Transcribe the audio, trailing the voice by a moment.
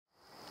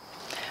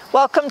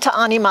Welcome to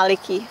Ani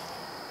Maliki.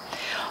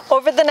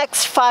 Over the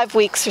next 5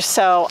 weeks or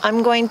so,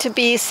 I'm going to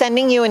be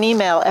sending you an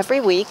email every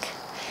week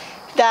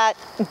that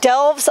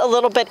delves a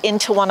little bit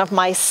into one of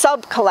my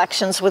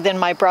sub-collections within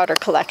my broader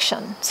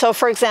collection. So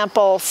for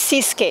example,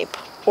 seascape,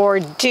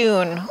 or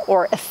dune,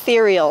 or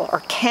ethereal,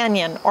 or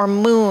canyon, or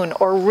moon,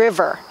 or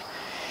river.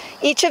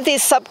 Each of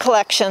these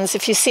sub-collections,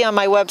 if you see on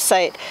my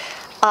website,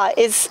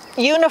 is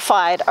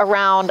unified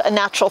around a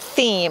natural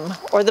theme,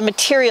 or the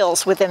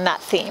materials within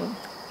that theme.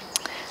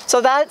 So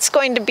that's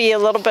going to be a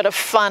little bit of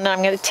fun, and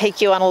I'm going to take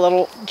you on a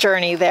little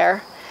journey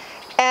there.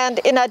 And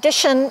in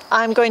addition,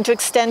 I'm going to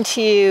extend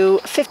to you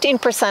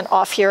 15%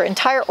 off your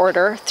entire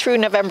order through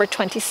November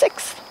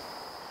 26th.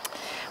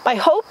 My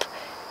hope,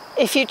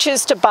 if you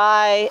choose to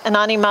buy an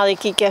Ani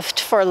Maliki gift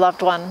for a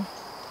loved one,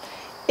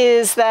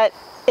 is that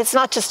it's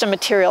not just a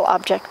material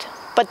object,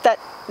 but that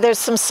there's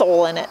some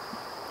soul in it,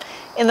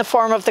 in the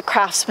form of the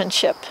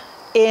craftsmanship,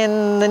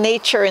 in the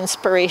nature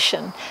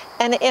inspiration,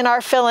 and in our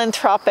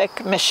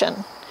philanthropic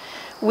mission.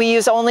 We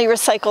use only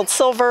recycled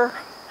silver.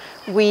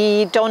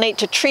 We donate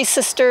to Tree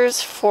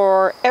Sisters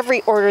for every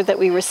order that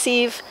we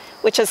receive,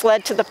 which has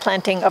led to the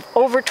planting of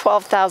over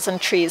 12,000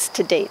 trees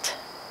to date.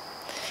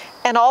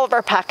 And all of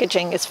our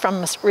packaging is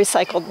from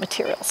recycled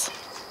materials.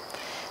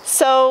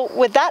 So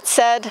with that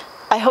said,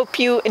 I hope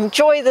you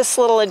enjoy this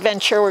little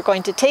adventure we're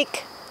going to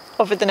take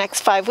over the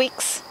next 5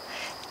 weeks,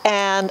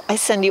 and I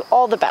send you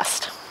all the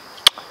best.